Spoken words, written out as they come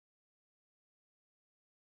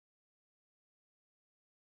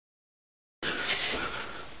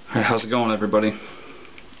Alright, how's it going, everybody?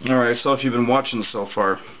 Alright, so if you've been watching so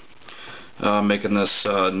far, making this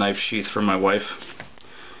knife sheath for my wife.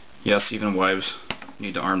 Yes, even wives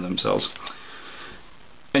need to arm themselves.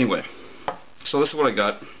 Anyway, so this is what I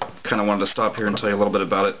got. Kind of wanted to stop here and tell you a little bit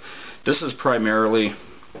about it. This is primarily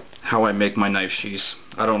how I make my knife sheaths.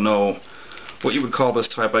 I don't know what you would call this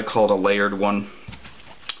type. I call it a layered one.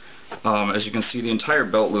 As you can see, the entire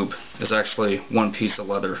belt loop is actually one piece of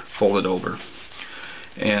leather folded over.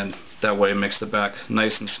 And that way it makes the back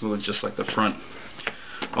nice and smooth just like the front.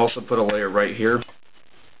 Also put a layer right here.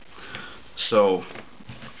 So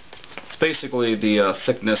basically the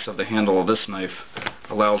thickness of the handle of this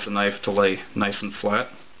knife allows the knife to lay nice and flat.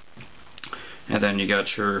 And then you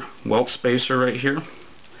got your welt spacer right here.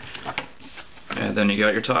 And then you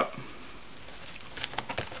got your top.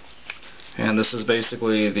 And this is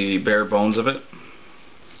basically the bare bones of it.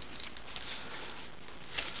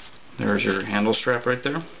 There's your handle strap right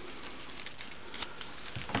there.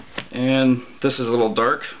 And this is a little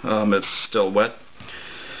dark. It's still wet.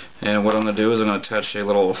 And what I'm going to do is I'm going to attach a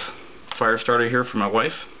little fire starter here for my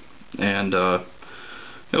wife. And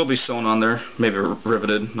it'll be sewn on there, maybe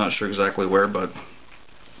riveted, not sure exactly where, but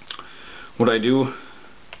what I do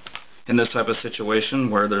in this type of situation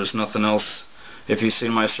where there's nothing else, if you've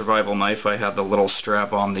seen my survival knife, I have the little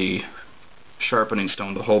strap on the sharpening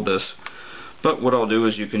stone to hold this. But what I'll do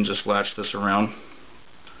is you can just latch this around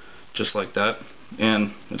just like that,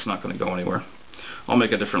 and it's not going to go anywhere. I'll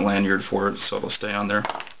make a different lanyard for it so it'll stay on there.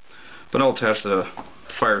 But I'll attach the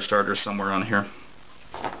fire starter somewhere on here.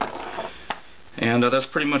 And that's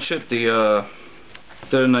pretty much it. Did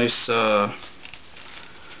a nice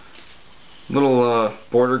little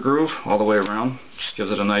border groove all the way around. Just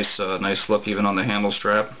gives it a nice nice look even on the handle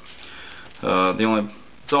strap.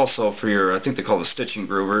 It's also for your, I think they call it stitching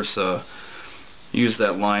groovers. Use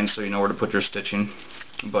that line so you know where to put your stitching.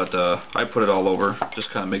 But I put it all over. Just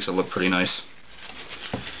kind of makes it look pretty nice.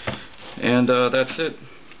 And that's it.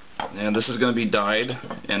 And this is going to be dyed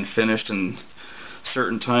and finished in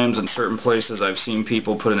certain times and certain places. I've seen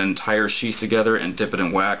people put an entire sheath together and dip it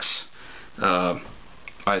in wax. I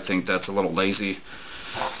think that's a little lazy.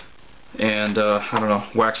 And I don't know,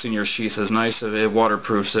 waxing your sheath is nice. It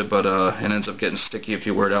waterproofs it, but it ends up getting sticky if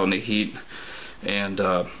you wear it out in the heat. And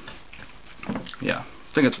yeah, I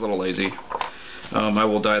think it's a little lazy. I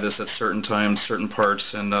will dye this at certain times, certain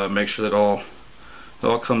parts, and make sure that it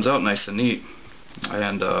all comes out nice and neat.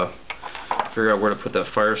 And figure out where to put that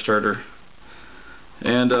fire starter.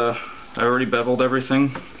 And I already beveled everything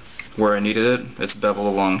where I needed it. It's beveled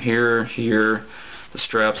along here, here. The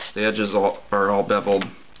straps, the edges are all beveled.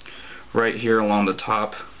 Right here along the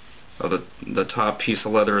top of the top piece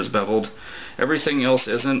of leather is beveled. Everything else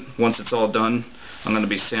isn't. Once it's all done, I'm going to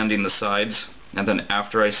be sanding the sides, and then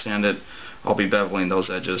after I sand it, I'll be beveling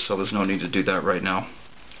those edges, so there's no need to do that right now.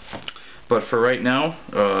 But for right now,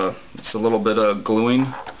 it's a little bit of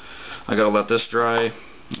gluing. I gotta let this dry,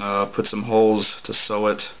 put some holes to sew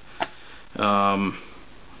it, do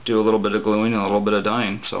a little bit of gluing and a little bit of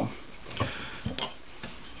dyeing, so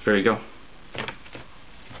there you go.